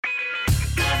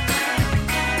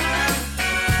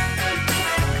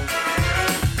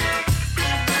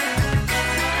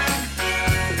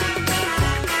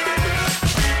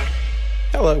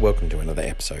Hello, welcome to another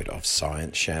episode of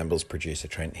Science Shambles. Producer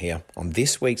Trent here. On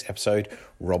this week's episode,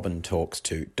 Robin talks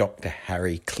to Dr.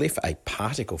 Harry Cliff, a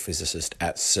particle physicist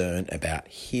at CERN, about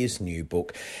his new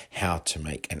book, How to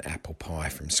Make an Apple Pie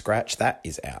from Scratch. That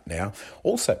is out now.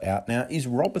 Also out now is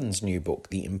Robin's new book,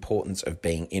 The Importance of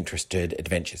Being Interested,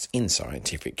 Adventures in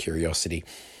Scientific Curiosity.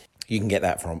 You can get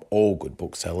that from all good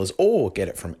booksellers or get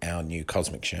it from our new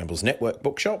Cosmic Shambles Network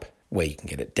bookshop, where you can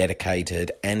get it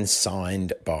dedicated and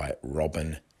signed by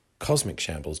Robin.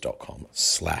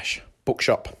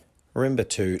 CosmicShambles.com/bookshop. Remember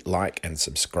to like and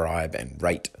subscribe and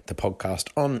rate the podcast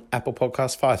on Apple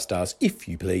Podcasts 5 stars, if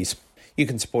you please. You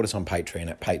can support us on Patreon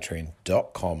at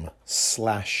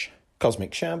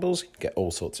patreon.com/CosmicShambles. Get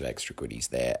all sorts of extra goodies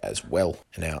there as well.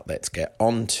 And now let's get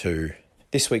on to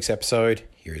this week's episode.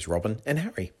 Here is Robin and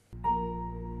Harry.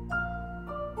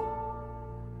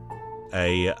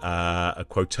 A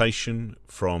quotation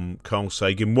from Carl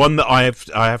Sagan, one that I have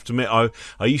to admit I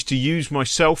used to use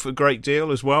myself a great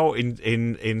deal as well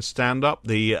in stand up.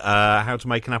 The How to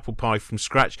Make an Apple Pie from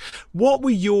Scratch. What were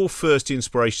your first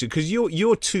inspirations? Because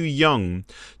you're too young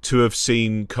to have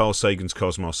seen Carl Sagan's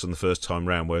Cosmos in the first time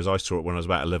round, whereas I saw it when I was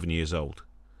about 11 years old.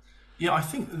 Yeah, I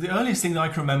think the earliest thing that I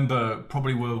can remember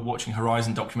probably were watching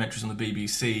Horizon documentaries on the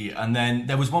BBC. And then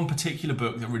there was one particular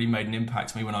book that really made an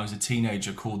impact on me when I was a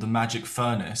teenager called The Magic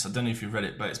Furnace. I don't know if you've read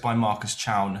it, but it's by Marcus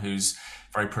Chown, who's a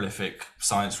very prolific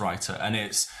science writer. And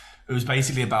it was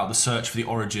basically about the search for the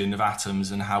origin of atoms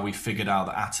and how we figured out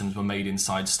that atoms were made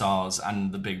inside stars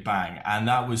and the Big Bang. And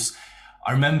that was,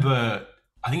 I remember,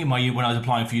 I think in my year when I was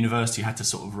applying for university, you had to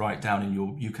sort of write down in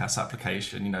your UCAS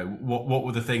application, you know, what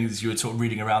were the things you were sort of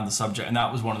reading around the subject, and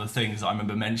that was one of the things that I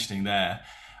remember mentioning there.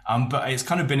 But it's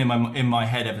kind of been in my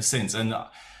head ever since. And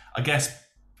I guess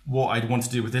what I'd want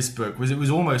to do with this book was it was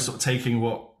almost sort of taking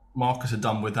what Marcus had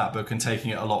done with that book and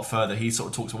taking it a lot further. He sort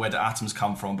of talks about where do atoms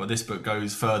come from, but this book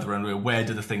goes further and where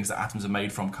do the things that atoms are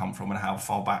made from come from and how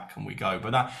far back can we go?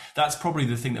 But that's probably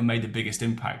the thing that made the biggest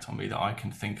impact on me that I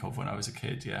can think of when I was a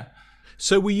kid, yeah.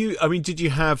 So did you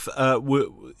have,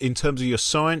 in terms of your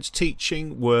science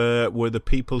teaching, were the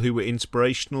people who were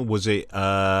inspirational, was it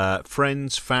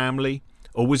friends, family,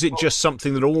 or was it just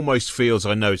something that almost feels,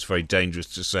 I know it's very dangerous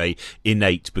to say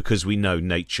innate, because we know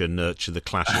nature, nurture, the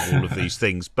clash of all of these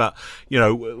things, but, you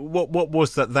know, what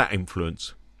was that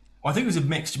influence? Well, I think it was a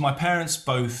mixture. My parents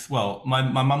both, my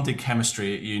mum did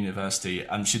chemistry at university,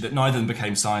 and neither of them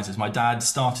became scientists. My dad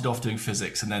started off doing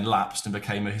physics and then lapsed and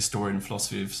became a historian and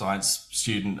philosophy of science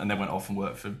student, and then went off and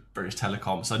worked for British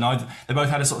Telecom. So they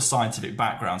both had a sort of scientific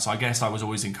background. So I guess I was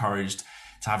always encouraged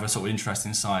to have a sort of interest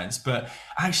in science. But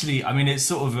actually, I mean, it's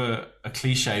sort of a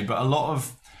cliche, but I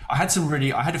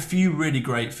had a few really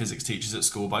great physics teachers at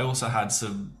school, but I also had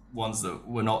some ones that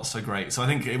were not so great. So I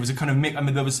think it was a kind of mix. I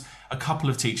mean, there was a couple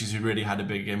of teachers who really had a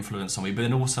big influence on me, but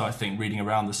then also I think reading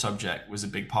around the subject was a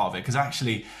big part of it. Because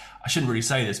actually, I shouldn't really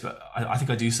say this, but I think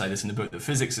I do say this in the book, that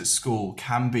physics at school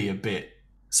can be a bit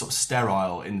sort of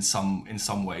sterile in some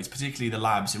ways, particularly the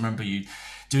labs. Remember you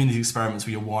doing these experiments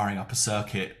where you're wiring up a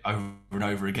circuit over and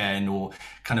over again, or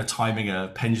kind of timing a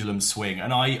pendulum swing.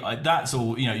 And I that's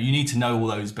all, you know, you need to know all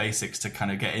those basics to kind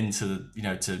of get into, you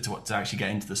know, to actually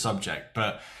get into the subject.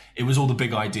 But it was all the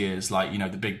big ideas like, you know,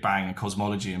 the Big Bang and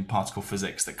cosmology and particle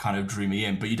physics that kind of drew me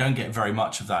in. But you don't get very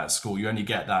much of that at school. You only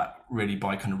get that really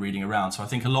by kind of reading around. So I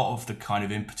think a lot of the kind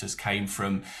of impetus came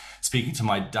from speaking to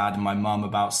my dad and my mum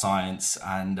about science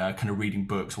and kind of reading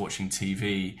books, watching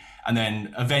TV. And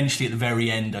then eventually at the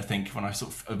very end, I think when I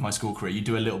sort of my school career, you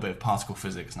do a little bit of particle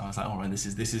physics. And I was like, oh, right, this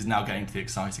is now getting to the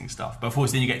exciting stuff. But of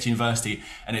course, then you get to university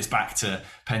and it's back to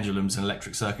pendulums and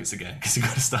electric circuits again, because you've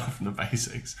got to start from the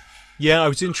basics. Yeah, I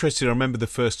was interested. I remember the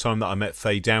first time that I met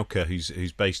Faye Dowker,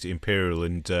 who's based at Imperial,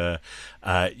 and the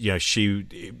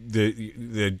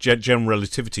general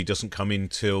relativity doesn't come in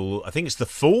till I think it's the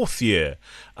fourth year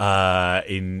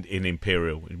in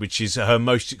Imperial, which is her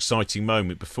most exciting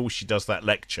moment. Before she does that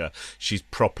lecture, she's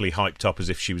properly hyped up as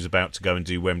if she was about to go and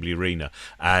do Wembley Arena,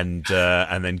 and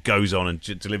then goes on and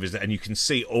delivers it. And you can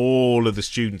see all of the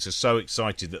students are so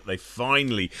excited that they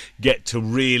finally get to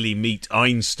really meet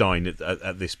Einstein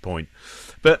at this point.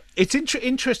 But it's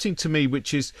interesting to me,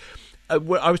 which is, I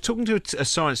was talking to a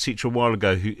science teacher a while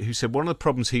ago who said one of the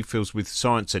problems he feels with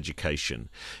science education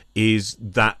is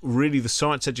that really the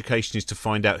science education is to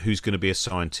find out who's going to be a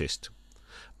scientist,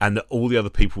 and that all the other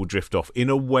people will drift off in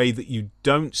a way that you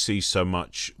don't see so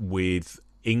much with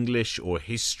English or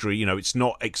history. You know, it's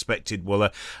not expected.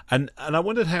 And I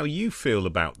wondered how you feel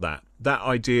about that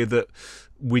idea that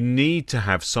we need to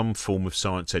have some form of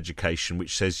science education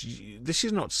which says, this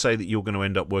is not to say that you're going to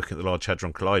end up working at the Large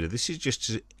Hadron Collider. This is just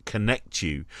to connect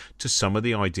you to some of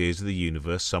the ideas of the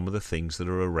universe, some of the things that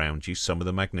are around you, some of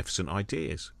the magnificent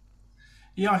ideas.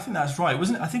 Yeah, I think that's right.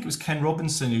 I think it was Ken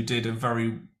Robinson who did a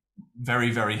very,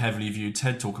 very heavily viewed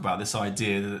TED talk about this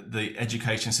idea that the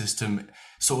education system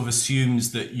sort of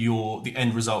assumes that the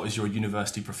end result is you're a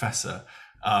university professor.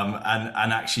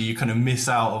 And actually you kind of miss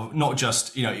out of not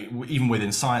just, even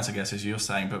within science, I guess, as you're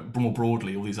saying, but more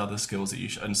broadly, all these other skills that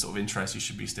and sort of interests you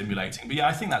should be stimulating. But yeah,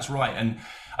 I think that's right. And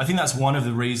I think that's one of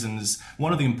the reasons,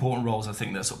 one of the important roles I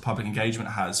think that sort of public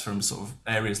engagement has from sort of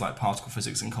areas like particle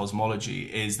physics and cosmology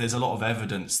is there's a lot of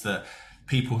evidence that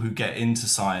people who get into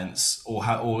science or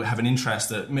have an interest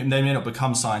that they may not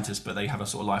become scientists, but they have a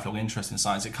sort of lifelong interest in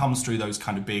science. It comes through those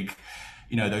kind of big,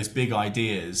 those big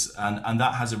ideas, and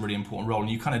that has a really important role. And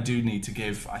you kind of do need to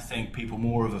give, I think, people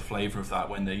more of a flavour of that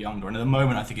when they're younger. And at the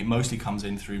moment, I think it mostly comes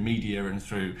in through media and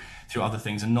through other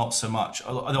things, and not so much.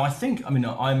 Although I think, I'm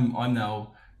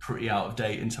now pretty out of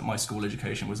date into my school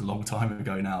education was a long time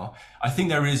ago now. I think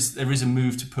there is a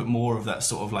move to put more of that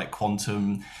sort of like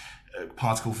quantum,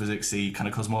 particle physics-y kind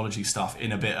of cosmology stuff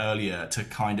in a bit earlier to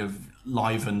kind of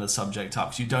liven the subject up.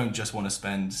 Because you don't just want to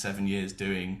spend 7 years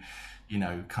doing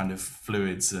kind of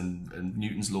fluids and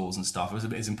Newton's laws and stuff.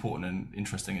 As important and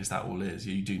interesting as that all is,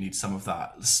 you do need some of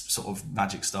that sort of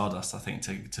magic stardust, I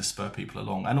think, to spur people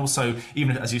along. And also,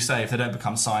 even as you say, if they don't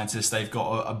become scientists, they've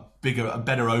got a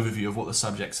better overview of what the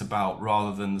subject's about,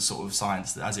 rather than the sort of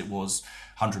science as it was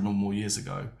 100 or more years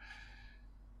ago.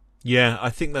 Yeah, I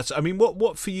think that's... I mean,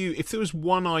 what for you, if there was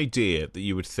one idea that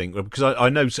you would think... Because I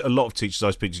know a lot of teachers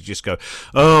I speak to just go,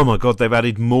 oh my God, they've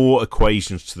added more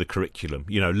equations to the curriculum.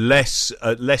 Less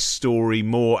story,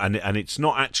 more... And it's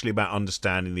not actually about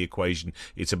understanding the equation,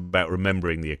 it's about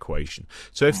remembering the equation.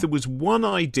 So if there was one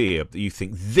idea that you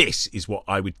think, this is what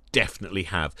I would definitely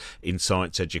have in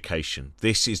science education,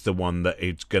 this is the one that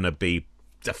it's going to be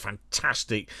the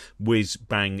fantastic whiz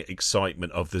bang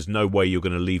excitement of there's no way you're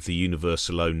going to leave the universe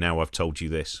alone now I've told you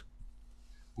this.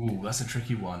 Ooh, that's a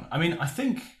tricky one. I mean, I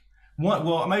think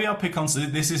maybe I'll pick on, so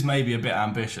this is maybe a bit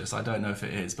ambitious, I don't know if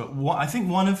it is, but I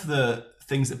think one of the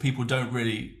things that people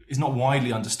is not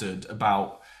widely understood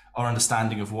about our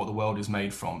understanding of what the world is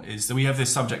made from is that we have this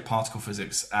subject, particle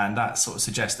physics, and that sort of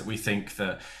suggests that we think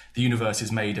that the universe is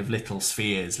made of little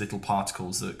spheres, little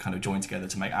particles that kind of join together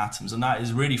to make atoms. And that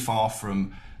is really far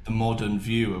from the modern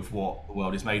view of what the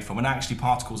world is made from. And actually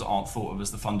particles aren't thought of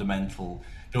as the fundamental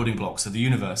building blocks of the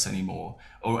universe anymore.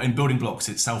 And building blocks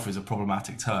itself is a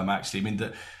problematic term, actually. I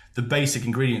mean, the basic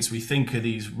ingredients we think are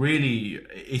these really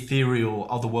ethereal,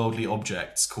 otherworldly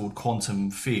objects called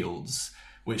quantum fields,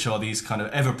 which are these kind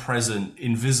of ever-present,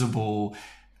 invisible,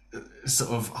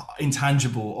 sort of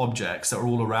intangible objects that are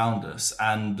all around us.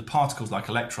 And the particles like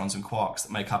electrons and quarks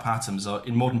that make up atoms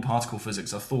in modern particle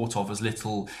physics are thought of as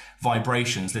little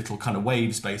vibrations, little kind of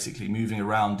waves basically moving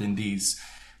around in these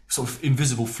sort of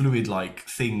invisible fluid-like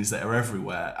things that are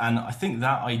everywhere. And I think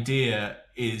that idea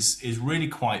is really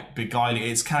quite beguiling.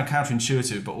 It's kind of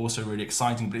counterintuitive, but also really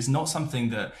exciting. But it's not something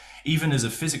that, even as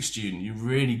a physics student, you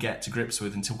really get to grips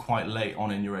with until quite late on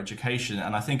in your education.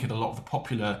 And I think in a lot of the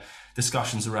popular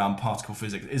discussions around particle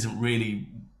physics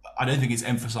I don't think it's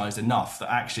emphasized enough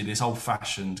that actually this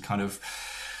old-fashioned kind of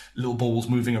little balls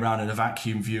moving around in a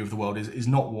vacuum view of the world is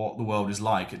not what the world is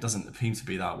like. It doesn't appear to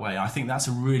be that way. I think that's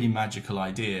a really magical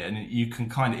idea, and you can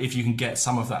kind of, if you can get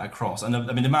some of that across, and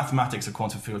I mean the mathematics of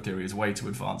quantum field theory is way too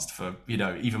advanced for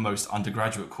even most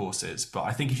undergraduate courses, but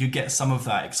I think if you get some of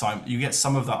that excitement, you get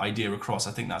some of that idea across,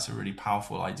 I think that's a really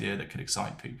powerful idea that could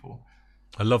excite people.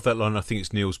 I love that line. I think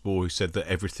it's Niels Bohr who said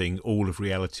that all of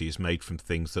reality is made from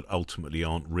things that ultimately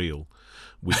aren't real,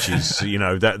 which is,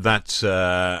 and that's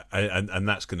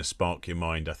going to spark your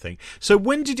mind, I think. So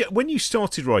when you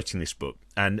started writing this book,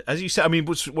 and as you said, I mean,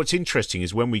 what's interesting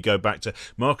is when we go back to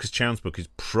Marcus Chown's book is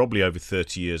probably over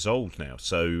 30 years old now.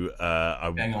 So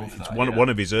it's one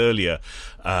of his earlier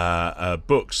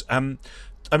books. I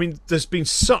mean, there's been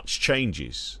such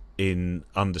changes in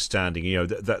understanding,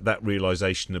 that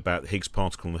realization about the Higgs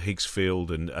particle and the Higgs field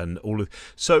and all of.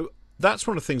 So that's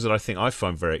one of the things that I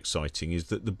find very exciting, is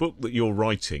that the book that you're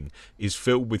writing is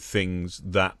filled with things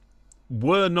that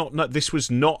were not. This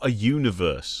was not a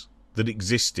universe that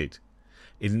existed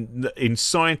in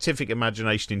scientific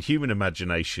imagination, in human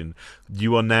imagination.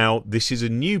 This is a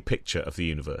new picture of the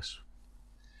universe.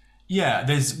 Yeah,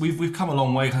 we've come a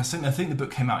long way. I think the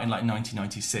book came out in like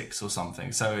 1996 or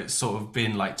something. So it's sort of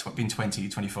been 20,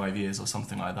 25 years or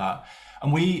something like that.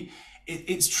 And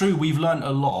it's true, we've learned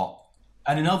a lot.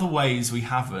 And in other ways we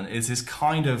haven't. It's this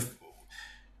kind of,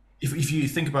 if you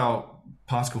think about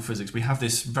particle physics, we have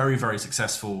this very, very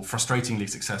successful, frustratingly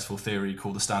successful theory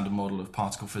called the Standard Model of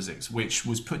Particle Physics, which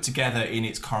was put together in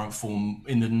its current form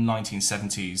in the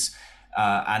 1970s.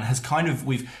 And has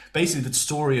we've basically, the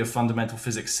story of fundamental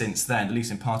physics since then, at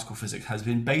least in particle physics, has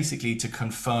been basically to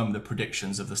confirm the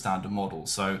predictions of the Standard Model.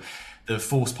 So the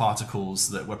force particles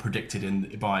that were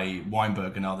predicted by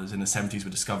Weinberg and others in the 70s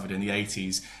were discovered in the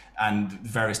 80s, and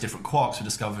various different quarks were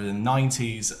discovered in the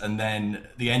 90s. And then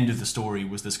the end of the story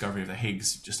was the discovery of the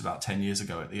Higgs just about 10 years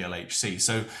ago at the LHC.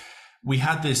 So we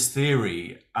had this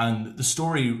theory, and the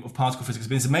story of particle physics has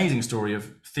been this amazing story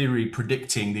of theory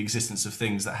predicting the existence of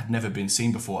things that had never been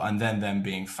seen before and then them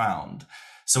being found.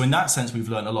 So in that sense, we've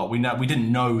learned a lot. We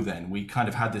didn't know then. We kind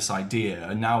of had this idea,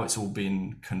 and now it's all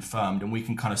been confirmed, and we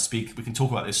can kind of we can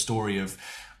talk about this story of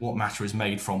what matter is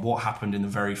made from, what happened in the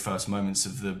very first moments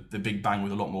of the Big Bang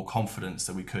with a lot more confidence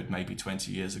than we could maybe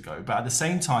 20 years ago. But at the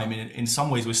same time, in some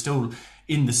ways, we're still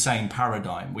in the same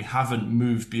paradigm. We haven't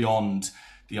moved beyond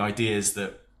the ideas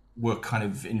that were kind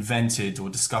of invented or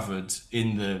discovered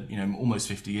in the, almost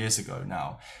 50 years ago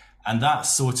now. And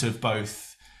that's sort of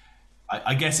both,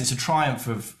 I guess it's a triumph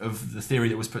of the theory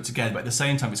that was put together, but at the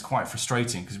same time, it's quite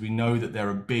frustrating because we know that there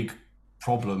are big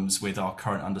problems with our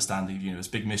current understanding of the universe,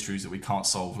 big mysteries that we can't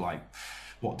solve, like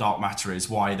what dark matter is,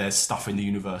 why there's stuff in the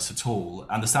universe at all.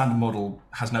 And the Standard Model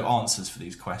has no answers for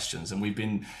these questions. And we've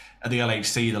been at the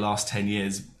LHC the last 10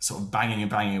 years sort of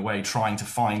banging away, trying to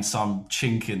find some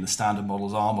chink in the Standard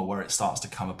Model's armor where it starts to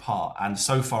come apart. And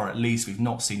so far, at least, we've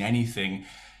not seen anything,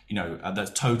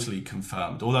 that's totally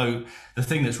confirmed. Although the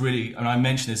thing that's really, and I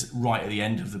mentioned this right at the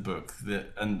end of the book,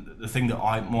 and the thing that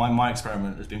my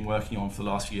experiment has been working on for the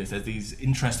last few years, there's these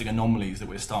interesting anomalies that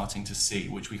we're starting to see,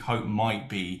 which we hope might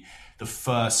be the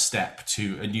first step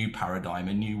to a new paradigm,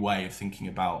 a new way of thinking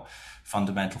about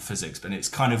fundamental physics. But it's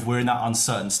kind of, we're in that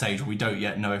uncertain stage where we don't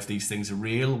yet know if these things are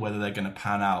real, whether they're going to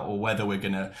pan out, or whether we're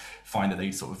going to find that they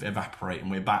sort of evaporate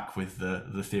and we're back with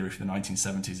the theory from the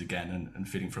 1970s again and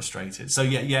feeling frustrated. So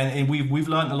and we've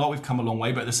learned a lot, we've come a long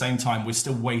way, but at the same time, we're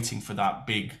still waiting for that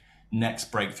big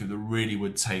next breakthrough that really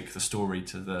would take the story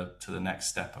to the next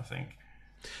step, I think.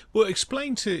 Well,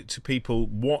 explain to people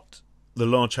what the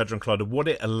Large Hadron Collider, what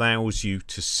it allows you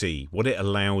to see, what it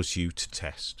allows you to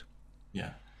test. Yeah.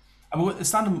 I mean, the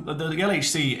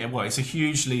LHC, it's a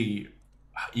hugely,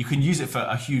 you can use it for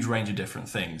a huge range of different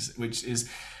things, which is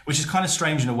kind of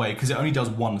strange in a way, because it only does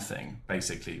one thing,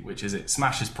 basically, which is it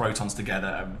smashes protons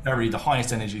together at the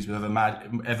highest energies we've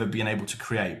ever been able to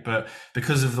create. But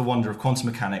because of the wonder of quantum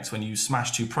mechanics, when you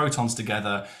smash two protons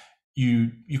together,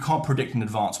 you can't predict in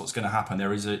advance what's going to happen.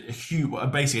 There is a huge,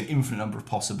 basically an infinite number of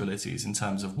possibilities in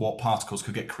terms of what particles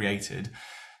could get created.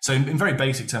 So in very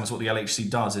basic terms, what the LHC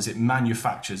does is it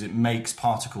makes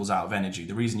particles out of energy.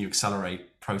 The reason you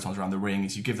accelerate protons around the ring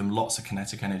is you give them lots of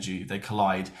kinetic energy, they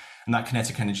collide, and that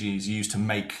kinetic energy is used to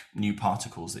make new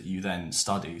particles that you then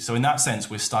study. So in that sense,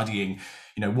 we're studying,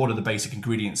 what are the basic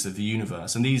ingredients of the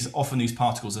universe? And these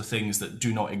particles are things that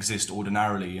do not exist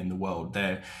ordinarily in the world.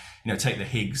 They're, take the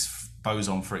Higgs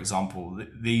boson, for example.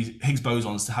 The Higgs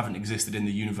bosons haven't existed in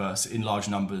the universe in large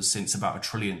numbers since about a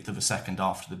trillionth of a second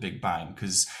after the Big Bang,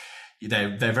 because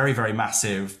they're very, very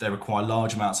massive. They require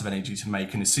large amounts of energy to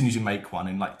make. And as soon as you make one,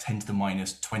 in like 10 to the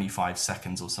minus 25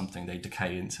 seconds or something, they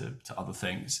decay into other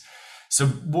things. So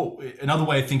another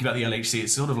way of thinking about the LHC,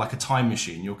 it's sort of like a time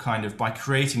machine. You're kind of, by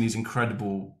creating these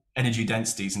incredible energy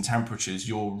densities and temperatures,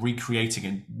 you're recreating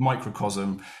in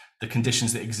microcosm the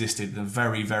conditions that existed in the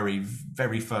very, very,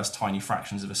 very first tiny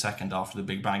fractions of a second after the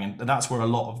Big Bang. And that's where a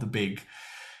lot of the big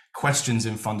questions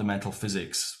in fundamental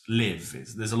physics live.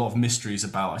 There's a lot of mysteries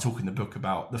about, I talk in the book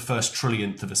about the first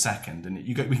trillionth of a second. And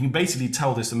we can basically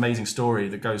tell this amazing story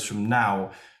that goes from now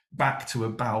back to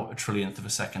about a trillionth of a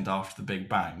second after the Big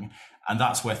Bang. And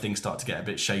that's where things start to get a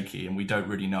bit shaky, and we don't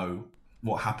really know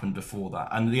what happened before that.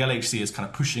 And the LHC is kind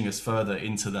of pushing us further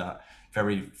into that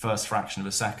very first fraction of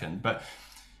a second. But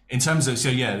in terms of,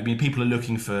 people are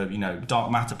looking for,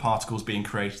 dark matter particles being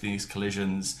created in these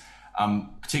collisions.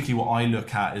 Particularly what I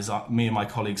look at is me and my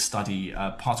colleagues study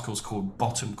particles called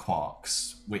bottom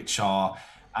quarks, which are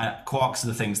quarks are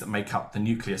the things that make up the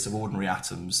nucleus of ordinary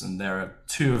atoms. And there are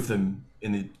two of them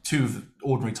in the two of the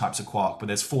ordinary types of quark, but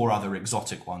there's four other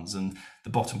exotic ones. And the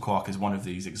bottom quark is one of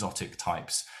these exotic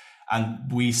types.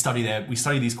 And we study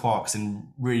these quarks in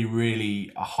really, really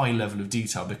a high level of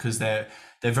detail, because they're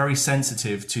very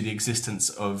sensitive to the existence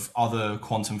of other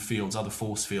quantum fields, other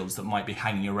force fields that might be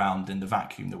hanging around in the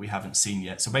vacuum that we haven't seen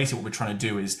yet. So basically what we're trying to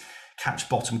do is catch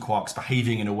bottom quarks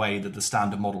behaving in a way that the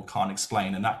Standard Model can't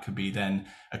explain. And that could be then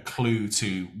a clue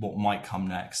to what might come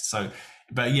next. So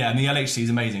But yeah, and the LHC is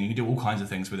amazing. You can do all kinds of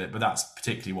things with it, but that's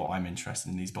particularly what I'm interested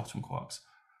in, these bottom quarks.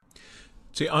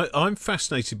 See, I'm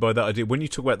fascinated by that idea. When you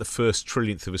talk about the first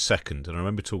trillionth of a second, and I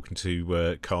remember talking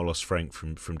to Carlos Frank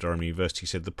from Durham University, he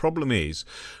said the problem is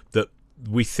that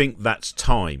we think that's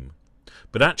time.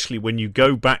 But actually, when you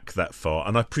go back that far,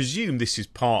 and I presume this is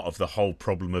part of the whole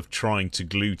problem of trying to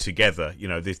glue together,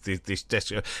 this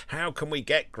how can we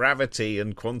get gravity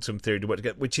and quantum theory to work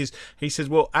together? Which is, he says,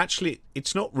 well, actually,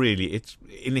 it's not really. It's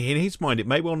in his mind, it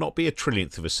may well not be a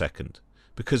trillionth of a second,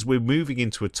 because we're moving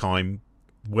into a time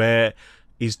where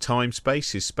is time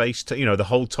space, is space, the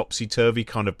whole topsy-turvy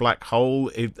kind of black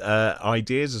hole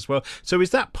ideas as well. So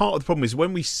is that part of the problem, is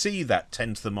when we see that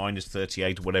 10 to the minus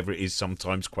 38 or whatever it is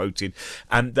sometimes quoted,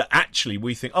 and that actually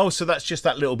we think, oh, so that's just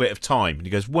that little bit of time. And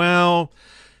he goes, well,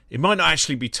 it might not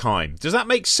actually be time. Does that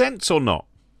make sense or not?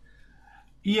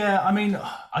 Yeah, I mean,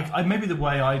 I maybe the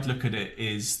way I'd look at it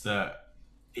is that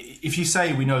if you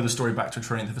say we know the story back to a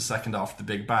trillionth of a second after the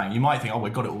Big Bang, you might think, oh,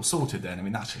 we've got it all sorted then. I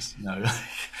mean, that's just,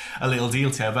 a little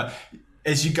detail. But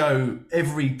as you go,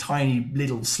 every tiny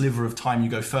little sliver of time you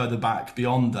go further back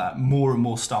beyond that, more and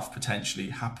more stuff potentially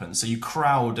happens. So you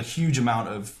crowd a huge amount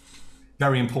of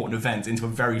very important events into a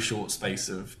very short space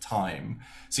of time.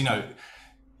 So,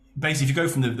 basically, if you go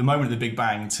from the moment of the Big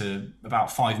Bang to about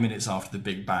 5 minutes after the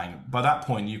Big Bang, by that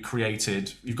point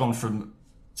you've gone from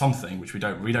something which we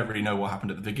don't really know what happened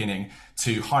at the beginning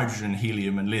to hydrogen,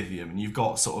 helium, and lithium, and you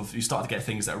start to get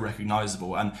things that are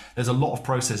recognizable. And there's a lot of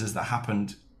processes that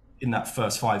happened in that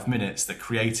first 5 minutes that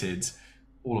created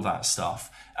all of that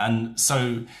stuff. And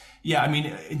so, yeah, I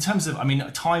mean, in terms of,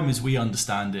 time as we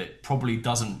understand it probably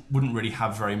wouldn't really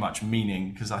have very much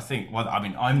meaning, because I think,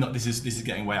 I'm not, this is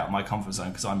getting way out of my comfort zone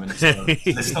because I'm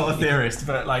it's not a theorist,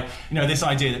 but this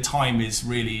idea that time is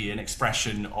really an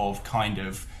expression of kind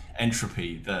of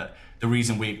entropy, that the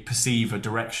reason we perceive a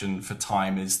direction for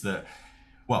time is that,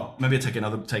 well, maybe I'll take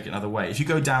it another way. If you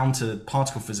go down to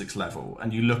particle physics level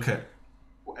and you look at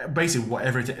basically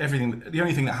everything, the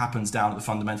only thing that happens down at the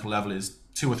fundamental level is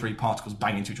 2 or 3 particles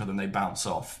bang into each other and they bounce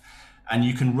off. And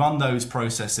you can run those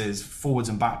processes forwards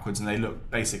and backwards and they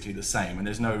look basically the same, and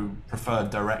there's no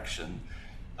preferred direction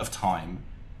of time.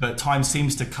 But time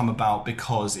seems to come about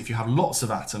because if you have lots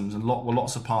of atoms and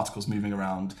lots of particles moving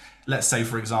around, let's say,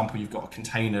 for example, you've got a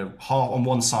container, on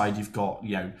one side you've got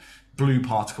blue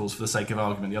particles for the sake of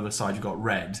argument, the other side you've got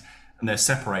red, and they're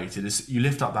separated. As you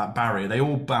lift up that barrier, they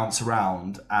all bounce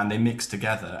around and they mix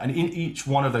together. And in each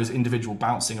one of those individual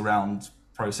bouncing around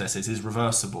processes is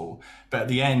reversible, but at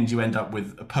the end you end up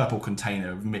with a purple container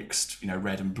of mixed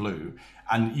red and blue,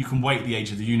 and you can wait the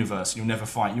age of the universe and you'll never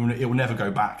find, it will never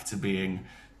go back to being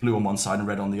blue on one side and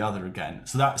red on the other again.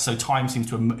 So time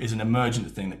seems is an emergent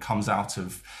thing that comes out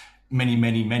of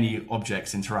many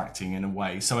objects interacting in a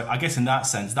way. So I guess in that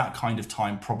sense, that kind of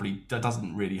time probably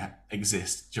doesn't really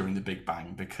exist during the Big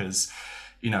Bang, because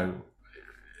the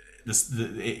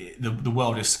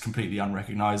world is completely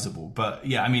unrecognizable. But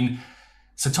yeah, I mean,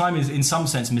 so time is in some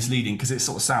sense misleading, because it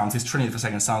sort of sounds, this trillionth of a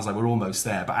second sounds like we're almost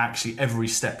there, but actually every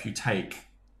step you take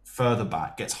further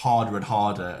back gets harder and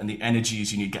harder, and the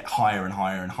energies you need get higher and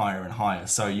higher and higher and higher.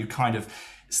 So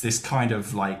it's this kind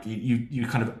of like you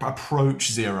kind of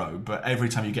approach zero, but every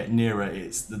time you get nearer,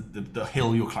 it's the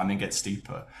hill you're climbing gets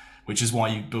steeper, which is why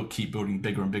you keep building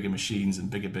bigger and bigger machines and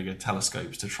bigger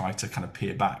telescopes to try to kind of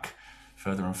peer back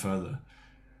further and further.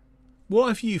 What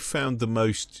have you found the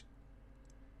most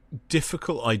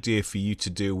difficult idea for you to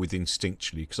deal with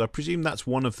instinctually? Because I presume that's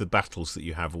one of the battles that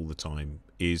you have all the time,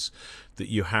 is that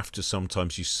you have to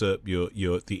sometimes usurp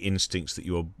the instincts that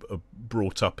you're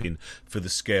brought up in for the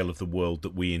scale of the world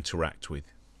that we interact with.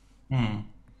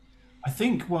 I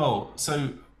think,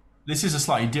 so this is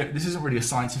this isn't really a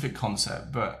scientific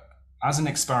concept, but as an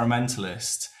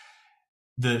experimentalist,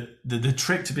 the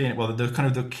trick to being, the kind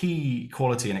of the key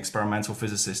quality an experimental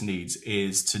physicist needs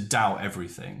is to doubt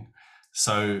everything.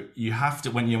 So you have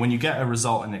to, when you get a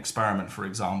result in an experiment, for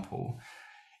example,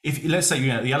 if let's say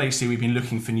the LHC, we've been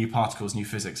looking for new particles, new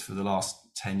physics for the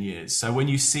last 10 years. So when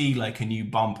you see like a new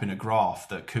bump in a graph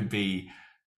that could be,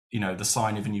 the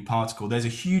sign of a new particle, there's a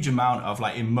huge amount of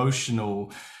like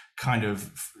emotional kind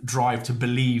of drive to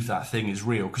believe that thing is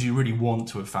real, because you really want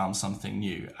to have found something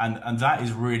new, and that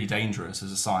is really dangerous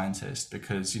as a scientist,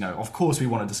 because of course we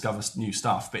want to discover new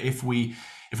stuff, but if we're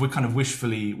kind of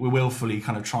willfully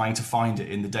kind of trying to find it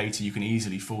in the data, you can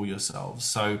easily fool yourselves.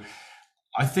 So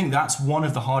I think that's one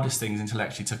of the hardest things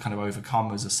intellectually to kind of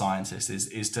overcome as a scientist,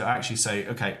 is to actually say,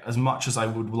 okay, as much as I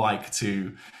would like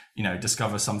to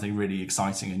discover something really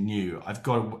exciting and new, I've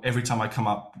got to, every time I come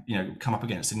up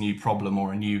against a new problem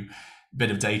or a new bit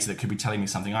of data that could be telling me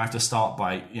something, I have to start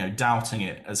by, doubting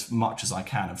it as much as I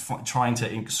can and trying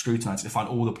to scrutinize it to find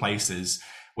all the places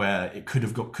where it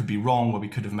could be wrong, where we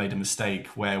could have made a mistake,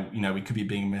 where we could be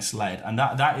being misled, and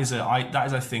that is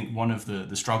I think one of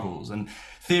the struggles. And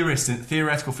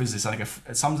theoretical physicists, I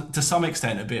think, to some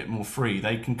extent a bit more free.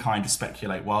 They can kind of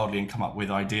speculate wildly and come up with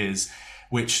ideas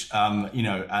which,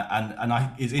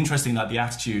 it's interesting that the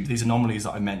attitude, these anomalies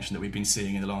that I mentioned that we've been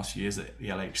seeing in the last few years at the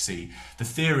LHC, the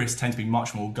theorists tend to be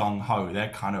much more gung-ho. They're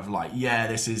kind of like, yeah,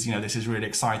 this is really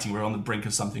exciting. We're on the brink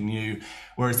of something new.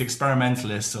 Whereas the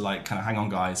experimentalists are like, kind of, hang on,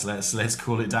 guys, let's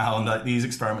cool it down. Like, these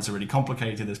experiments are really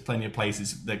complicated. There's plenty of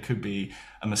places there could be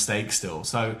a mistake still.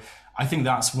 So I think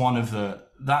that's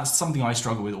something I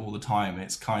struggle with all the time.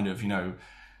 It's kind of,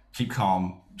 keep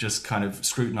calm, just kind of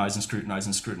scrutinize.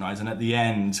 And at the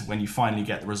end, when you finally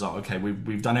get the result, okay,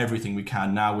 we've done everything we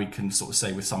can. Now we can sort of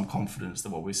say with some confidence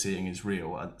that what we're seeing is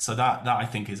real. So that I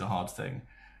think is a hard thing.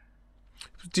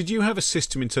 Did you have a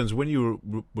system in terms of when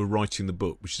you were writing the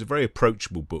book, which is a very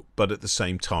approachable book, but at the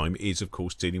same time is, of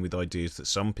course, dealing with ideas that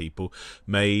some people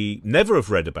may never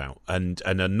have read about and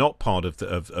are not part of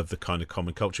the kind of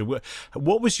common culture?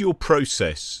 What was your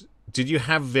process? Did you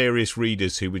have various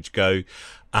readers who would go,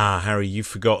 Harry, you've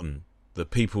forgotten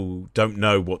that people don't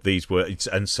know what these were,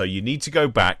 and so you need to go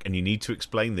back and you need to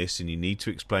explain this and you need to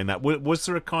explain that? Was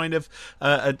there a kind of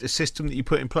a system that you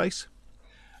put in place?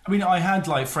 I mean, I had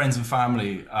like friends and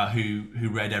family who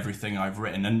read everything I've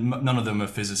written, and none of them are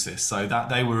physicists, so that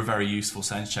they were a very useful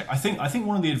sense check. I think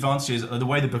one of the advantages of the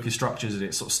way the book is structured is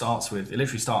it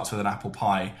literally starts with an apple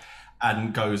pie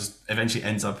and eventually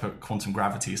ends up at quantum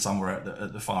gravity somewhere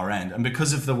at the far end. And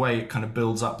because of the way it kind of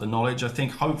builds up the knowledge, I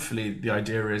think hopefully the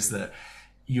idea is that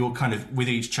you're kind of, with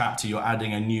each chapter, you're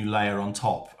adding a new layer on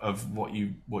top of what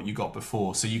you got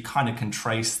before. So you kind of can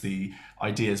trace the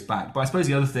ideas back. But I suppose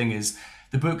the other thing is,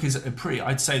 the book is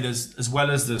I'd say there's, as well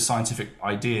as the scientific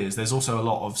ideas, there's also a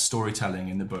lot of storytelling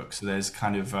in the book. So there's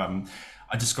kind of,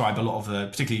 I describe a lot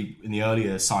of particularly in the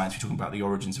earlier science, we're talking about the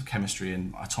origins of chemistry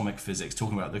and atomic physics,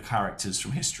 talking about the characters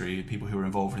from history, people who were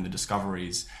involved in the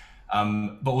discoveries,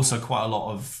 but also quite a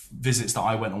lot of visits that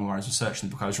I went on when I was researching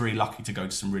the book. I was really lucky to go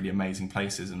to some really amazing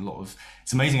places, and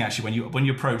it's amazing actually when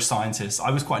you approach scientists.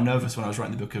 I was quite nervous when I was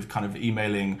writing the book of kind of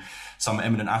emailing some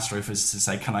eminent astrophysicists to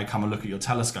say, can I come and look at your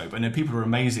telescope? And then people were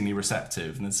amazingly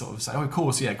receptive and then sort of say, oh, of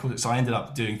course, yeah, of course. So I ended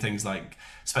up doing things like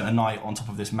spent a night on top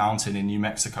of this mountain in New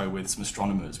Mexico with some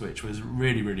astronomers, which was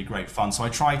really, really great fun. So I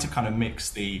tried to kind of mix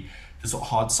the sort of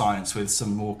hard science with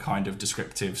some more kind of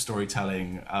descriptive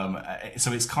storytelling.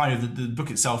 So it's kind of, the book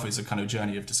itself is a kind of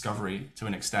journey of discovery to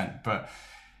an extent. But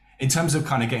in terms of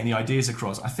kind of getting the ideas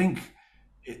across, I think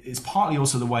it's partly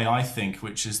also the way I think,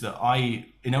 which is that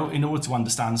in order to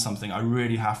understand something, I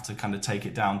really have to kind of take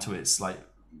it down to its like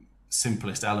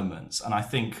simplest elements. And I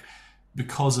think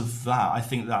because of that, I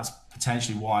think that's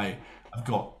potentially why I've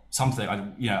got something,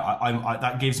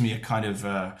 that gives me a kind of,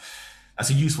 that's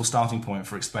a useful starting point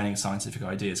for explaining scientific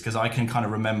ideas, because I can kind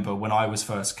of remember when I was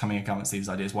first coming against these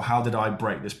ideas, well, how did I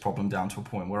break this problem down to a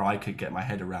point where I could get my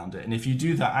head around it? And if you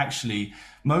do that, actually,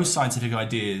 most scientific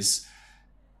ideas,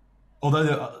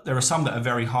 although there are some that are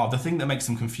very hard, the thing that makes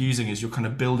them confusing is you're kind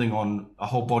of building on a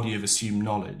whole body of assumed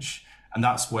knowledge. And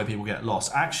that's where people get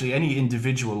lost. Actually, any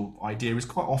individual idea is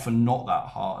quite often not that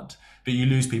hard, but you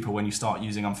lose people when you start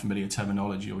using unfamiliar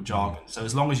terminology or jargon. So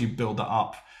as long as you build that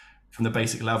up from the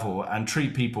basic level and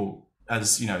treat people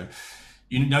as,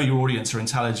 your audience are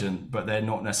intelligent, but they're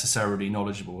not necessarily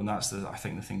knowledgeable. And that's, I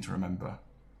think, the thing to remember.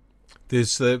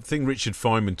 There's the thing Richard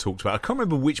Feynman talked about. I can't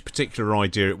remember which particular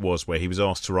idea it was, where he was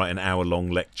asked to write an hour-long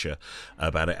lecture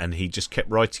about it, and he just kept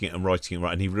writing it,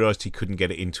 and he realised he couldn't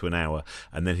get it into an hour.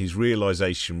 And then his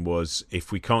realisation was, if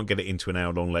we can't get it into an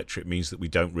hour-long lecture, it means that we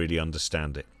don't really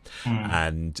understand it.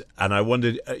 And I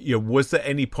wondered, was there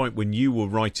any point when you were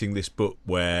writing this book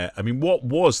where, what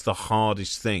was the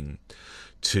hardest thing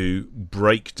to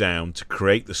break down, to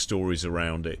create the stories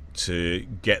around it, to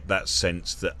get that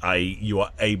sense that you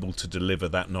are able to deliver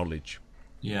that knowledge?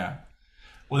 Yeah.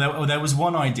 Well, there was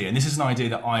one idea, and this is an idea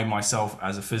that I myself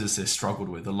as a physicist struggled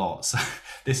with a lot. So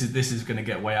this is going to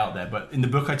get way out there. But in the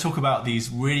book, I talk about these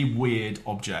really weird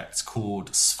objects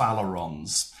called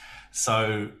sphalerons.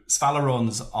 So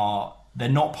sphalerons they're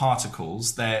not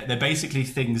particles. They're basically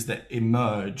things that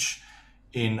emerge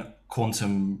in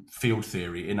quantum field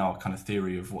theory, in our kind of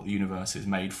theory of what the universe is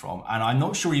made from. And I'm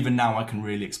not sure even now I can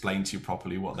really explain to you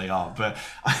properly what they are, but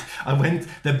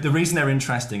the reason they're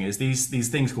interesting is these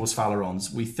things called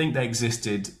sphalerons, we think they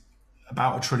existed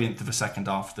about a trillionth of a second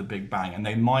after the Big Bang, and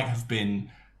they might have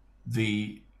been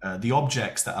the the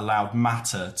objects that allowed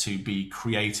matter to be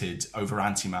created over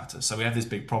antimatter. So we have this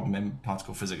big problem in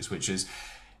particle physics, which is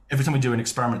every time we do an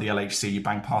experiment at the LHC, you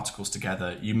bang particles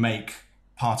together, you make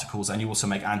particles and you also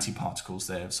make antiparticles,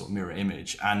 they're sort of mirror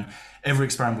image. And every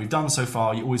experiment we've done so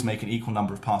far, you always make an equal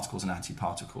number of particles and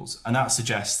antiparticles. And that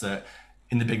suggests that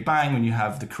in the Big Bang, when you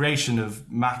have the creation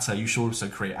of matter, you should also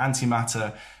create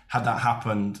antimatter. Had that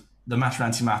happened, the matter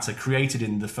and antimatter created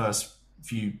in the first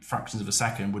few fractions of a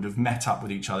second would have met up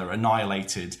with each other,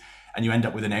 annihilated, and you end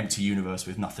up with an empty universe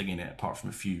with nothing in it apart from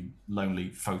a few lonely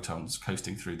photons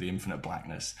coasting through the infinite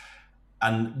blackness.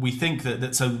 And we think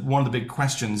that so one of the big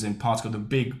questions in the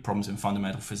big problems in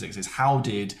fundamental physics is how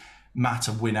did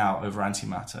matter win out over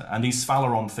antimatter? And these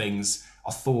Phaleron things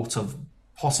are thought of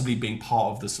possibly being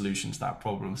part of the solution to that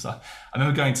problem. So I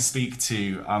remember going to speak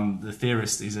to the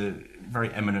theorist. He's a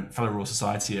very eminent fellow Royal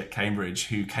Society at Cambridge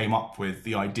who came up with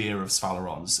the idea of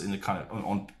sphalerons in the kind of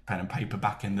on pen and paper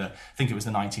back in I think it was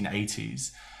the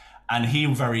 1980s. And he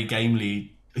very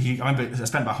gamely, I remember I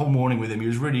spent my whole morning with him. He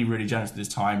was really, really generous with his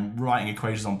time, writing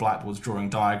equations on blackboards, drawing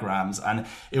diagrams. And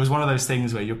it was one of those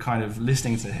things where you're kind of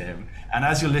listening to him. And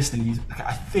as you're listening,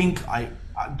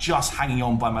 I'm just hanging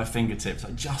on by my fingertips.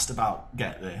 I just about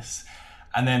get this.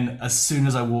 And then as soon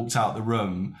as I walked out the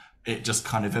room, it just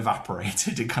kind of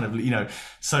evaporated. It kind of,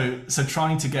 so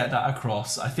trying to get that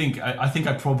across, I think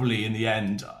I probably, in the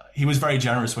end, he was very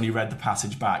generous when he read the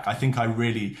passage back. I think I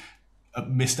really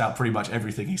missed out pretty much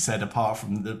everything he said apart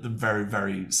from the very,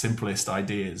 very simplest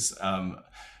ideas.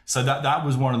 So that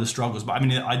was one of the struggles. But I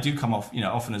mean, I do come off,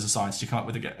 often as a scientist, you come up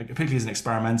with, particularly as an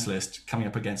experimentalist, coming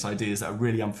up against ideas that are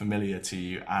really unfamiliar to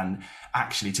you. And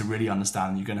actually to really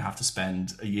understand, you're going to have to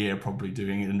spend a year probably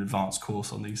doing an advanced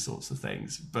course on these sorts of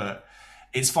things. But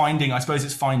it's finding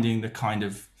the kind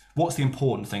of, what's the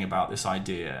important thing about this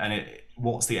idea and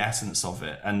what's the essence of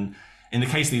it. And in the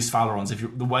case of these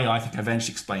Phalerons, the way I think I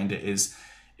eventually explained it is,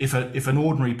 if an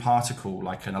ordinary particle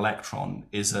like an electron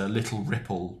is a little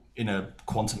ripple in a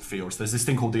quantum field, so there's this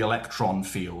thing called the electron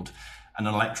field, and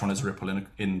an electron is a ripple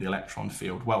in the electron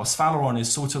field. Well, a Phaleron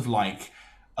is sort of like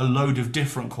a load of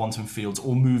different quantum fields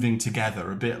all moving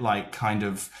together, a bit like kind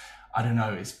of, I don't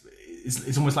know,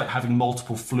 it's almost like having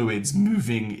multiple fluids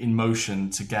moving in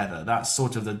motion together. That's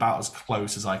sort of about as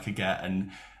close as I could get.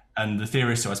 And the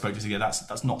theorist who I spoke to said, yeah,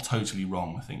 that's not totally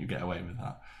wrong. I think you get away with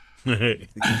that.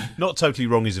 Not totally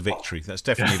wrong is a victory. That's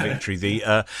definitely a victory.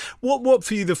 What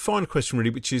for you, the final question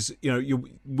really, which is, you're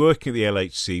working at the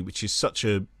LHC, which is such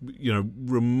a,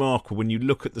 remarkable, when you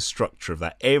look at the structure of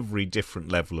that, every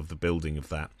different level of the building of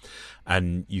that,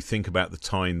 and you think about the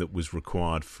time that was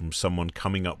required from someone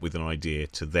coming up with an idea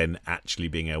to then actually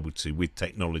being able to, with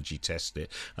technology, test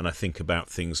it. And I think about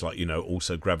things like,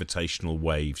 also gravitational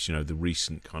waves, the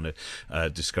recent kind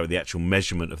of discovery, the actual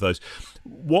measurement of those.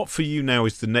 What for you now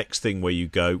is the next thing where you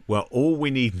go, well, all we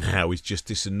need now is just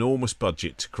this enormous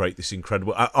budget to create this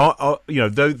incredible,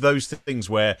 those things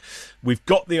where we've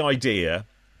got the idea,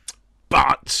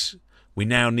 but we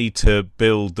now need to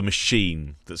build the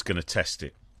machine that's going to test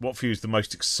it. What for you is the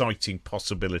most exciting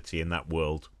possibility in that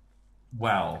world?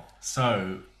 Well,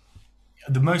 so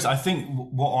I think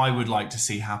what I would like to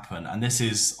see happen, and this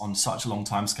is on such a long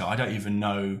time scale, I don't even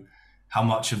know how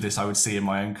much of this I would see in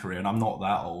my own career, and I'm not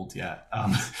that old yet,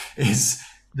 is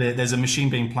there's a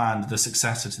machine being planned, the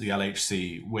successor to the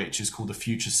LHC, which is called the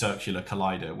Future Circular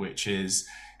Collider, which is,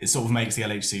 it sort of makes the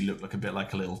LHC look like a bit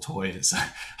like a little toy. It's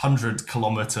a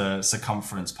 100-kilometer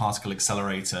circumference particle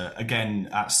accelerator, again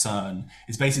at CERN.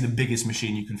 It's basically the biggest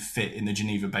machine you can fit in the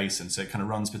Geneva Basin. So it kind of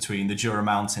runs between the Jura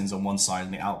Mountains on one side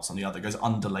and the Alps on the other. It goes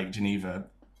under Lake Geneva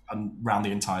and around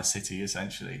the entire city,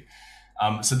 essentially.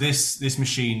 So this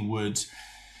machine would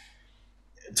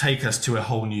take us to a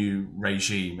whole new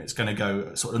regime. It's going to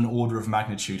go sort of an order of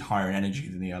magnitude higher in energy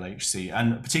than the LHC.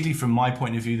 And particularly from my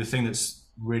point of view, the thing that's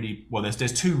really, well,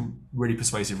 there's two really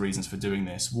persuasive reasons for doing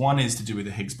this. One is to do with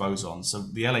the Higgs boson. So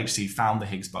the LHC found the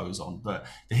Higgs boson, but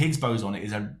the Higgs boson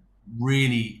is a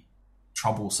really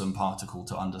troublesome particle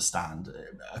to understand.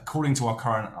 According to our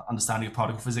current understanding of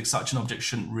particle physics, such an object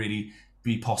shouldn't really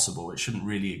be possible. It shouldn't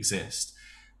really exist.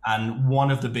 And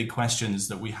one of the big questions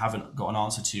that we haven't got an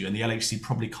answer to, and the LHC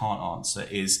probably can't answer,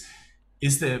 is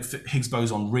the Higgs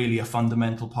boson really a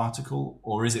fundamental particle,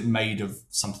 or is it made of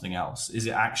something else? Is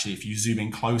it actually, if you zoom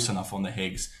in close enough on the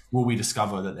Higgs, will we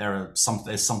discover that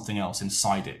there's something else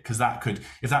inside it? Because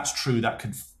if that's true, that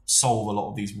could solve a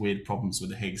lot of these weird problems with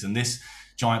the Higgs. And this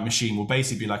giant machine will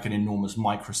basically be like an enormous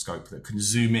microscope that can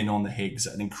zoom in on the Higgs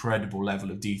at an incredible level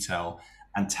of detail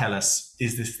and tell us,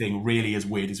 is this thing really as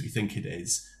weird as we think it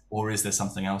is, or is there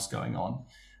something else going on?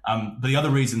 But the other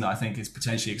reason that I think is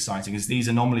potentially exciting is these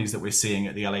anomalies that we're seeing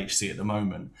at the LHC at the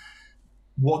moment.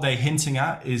 What they're hinting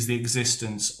at is the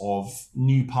existence of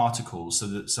new particles, so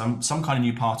that some kind of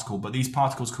new particle, but these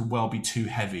particles could well be too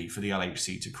heavy for the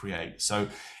LHC to create. So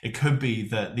it could be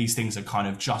that these things are kind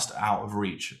of just out of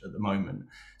reach at the moment.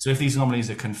 So if these anomalies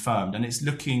are confirmed, and it's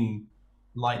looking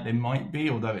like they might be,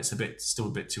 although it's still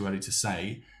a bit too early to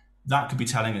say, that could be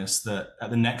telling us that at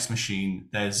the next machine,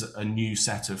 there's a new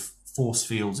set of force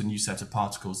fields, a new set of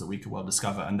particles that we could well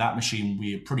discover. And that machine,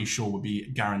 we are pretty sure, would be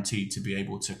guaranteed to be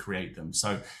able to create them.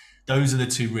 So those are the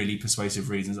two really persuasive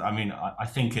reasons. I mean, I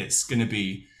think it's going to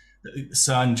be,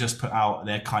 CERN just put out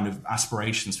their kind of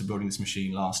aspirations for building this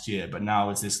machine last year, but now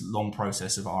it's this long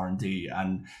process of R&D.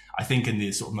 And I think in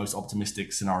the sort of most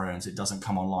optimistic scenarios, it doesn't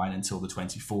come online until the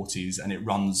 2040s and it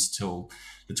runs till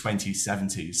the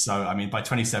 2070s. So, I mean, by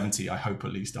 2070, I hope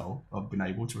at least I've been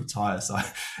able to retire. So,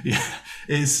 yeah,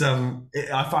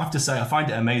 I have to say, I find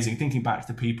it amazing thinking back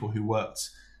to people who worked.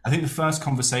 I think the first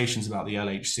conversations about the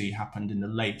LHC happened in the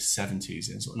late 70s,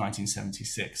 in sort of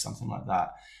 1976, something like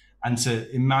that. And to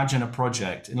imagine a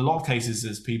project, in a lot of cases,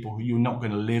 there's people who you're not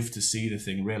going to live to see the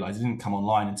thing realize. It didn't come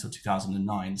online until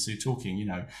 2009. So you're talking,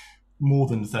 more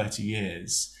than 30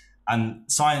 years. And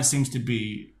science seems to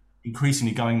be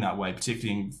increasingly going that way,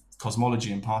 particularly in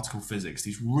cosmology and particle physics,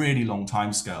 these really long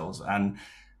timescales. And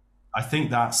I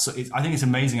think it's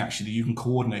amazing actually that you can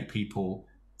coordinate people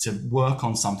to work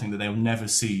on something that they'll never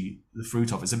see the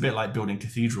fruit of. It's a bit like building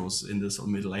cathedrals in the sort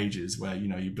of Middle Ages, where,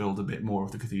 you build a bit more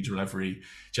of the cathedral every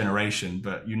generation,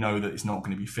 but you know that it's not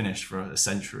going to be finished for a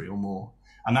century or more.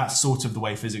 And that's sort of the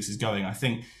way physics is going. I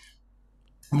think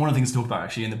one of the things to talk about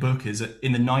actually in the book is that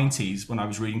in the 90s, when I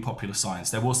was reading popular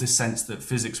science, there was this sense that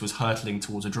physics was hurtling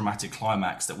towards a dramatic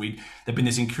climax, that there'd been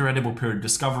this incredible period of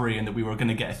discovery and that we were going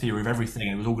to get a theory of everything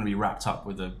and it was all going to be wrapped up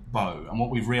with a bow. And what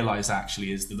we've realized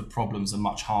actually is that the problems are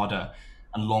much harder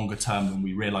and longer term than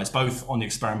we realized, both on the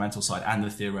experimental side and the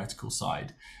theoretical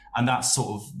side. And that's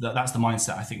that's the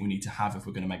mindset I think we need to have if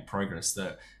we're going to make progress,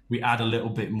 that we add a little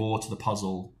bit more to the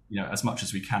puzzle, as much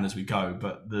as we can as we go.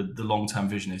 But the long-term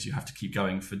vision is you have to keep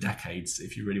going for decades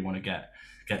if you really want to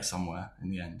get somewhere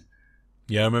in the end.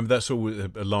 Yeah, I remember that's always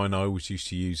a line I always used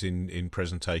to use in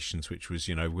presentations, which was,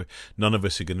 none of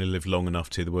us are going to live long enough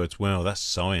to hear the words, well, that's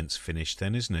science finished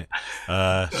then, isn't it?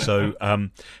 So,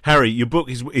 Harry, your book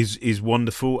is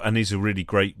wonderful and is a really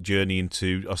great journey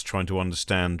into us trying to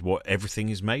understand what everything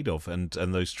is made of and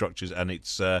those structures. And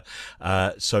it's so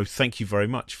thank you very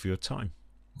much for your time.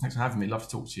 Thanks for having me. Love to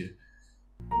talk to you.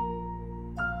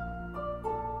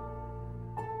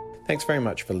 Thanks very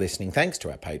much for listening. Thanks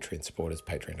to our Patreon supporters,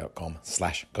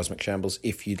 patreon.com/Cosmic Shambles.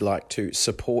 If you'd like to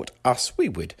support us, we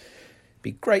would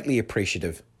be greatly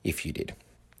appreciative if you did.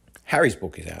 Harry's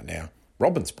book is out now.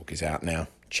 Robin's book is out now.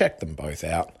 Check them both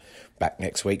out. Back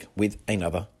next week with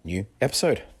another new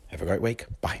episode. Have a great week.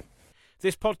 Bye.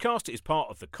 This podcast is part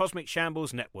of the Cosmic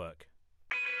Shambles Network.